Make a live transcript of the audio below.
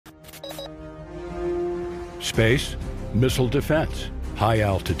Space, missile defense, high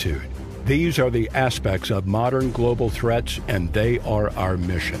altitude. These are the aspects of modern global threats, and they are our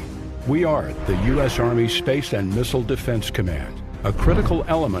mission. We are the U.S. Army Space and Missile Defense Command, a critical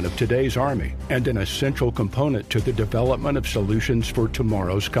element of today's Army and an essential component to the development of solutions for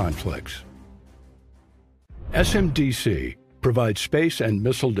tomorrow's conflicts. SMDC provides space and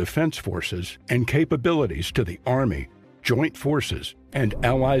missile defense forces and capabilities to the Army, Joint Forces, and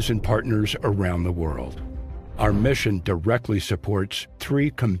allies and partners around the world. Our mission directly supports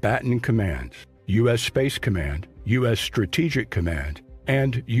three combatant commands: U.S. Space Command, U.S. Strategic Command,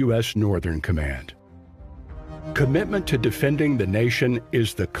 and U.S. Northern Command. Commitment to defending the nation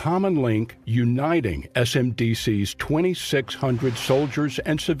is the common link uniting SMDC's 2,600 soldiers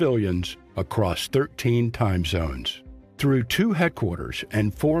and civilians across 13 time zones. Through 2 headquarters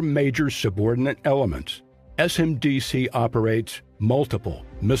and 4 major subordinate elements, SMDC operates multiple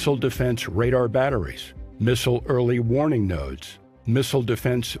missile defense radar batteries, missile early warning nodes, missile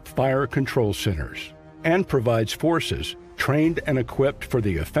defense fire control centers, and provides forces trained and equipped for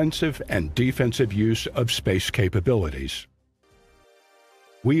the offensive and defensive use of space capabilities.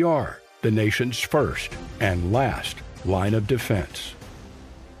 We are the nation's first and last line of defense.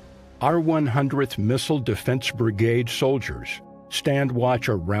 Our 100th Missile Defense Brigade soldiers stand watch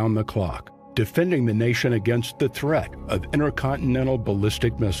around the clock, defending the nation against the threat of intercontinental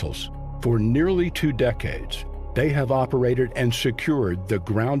ballistic missiles. For nearly 2 decades, they have operated and secured the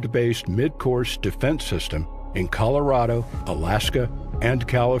ground-based mid-course defense system in Colorado, Alaska, and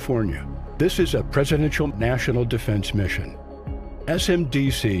California. This is a presidential national defense mission.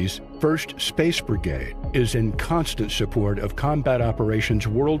 SMDC's 1st Space Brigade is in constant support of combat operations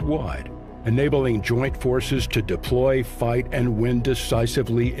worldwide, enabling joint forces to deploy, fight, and win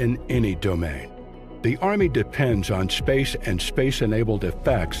decisively in any domain. The Army depends on space and space-enabled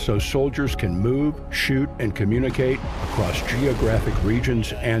effects so soldiers can move, shoot, and communicate across geographic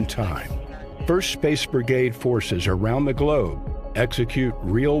regions and time. 1st Space Brigade forces around the globe execute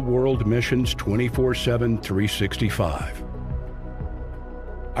real-world missions 24/7, 365.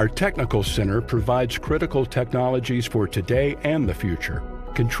 Our Technical Center provides critical technologies for today and the future,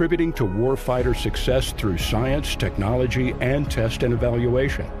 contributing to warfighter success through science, technology, and test and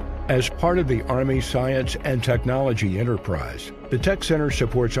evaluation. As part of the Army Science and Technology enterprise, the Tech Center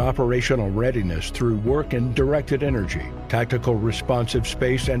supports operational readiness through work in directed energy, tactical responsive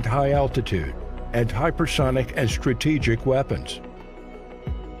space and high altitude, and hypersonic and strategic weapons.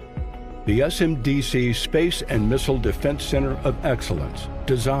 The SMDC Space and Missile Defense Center of Excellence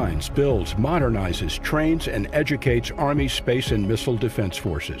designs, builds, modernizes, trains, and educates Army space and missile defense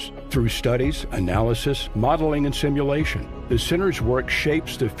forces. Through studies, analysis, modeling, and simulation, the center's work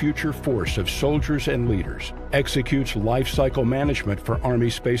shapes the future force of soldiers and leaders, executes life cycle management for Army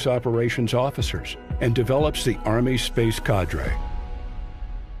space operations officers, and develops the Army space cadre.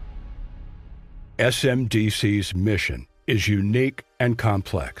 SMDC's mission is unique and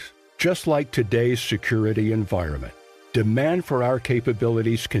complex. Just like today's security environment, demand for our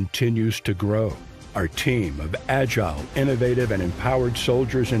capabilities continues to grow. Our team of agile, innovative, and empowered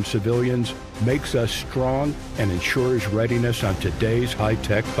soldiers and civilians makes us strong and ensures readiness on today's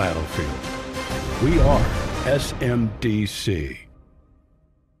high-tech battlefield. We are SMDC.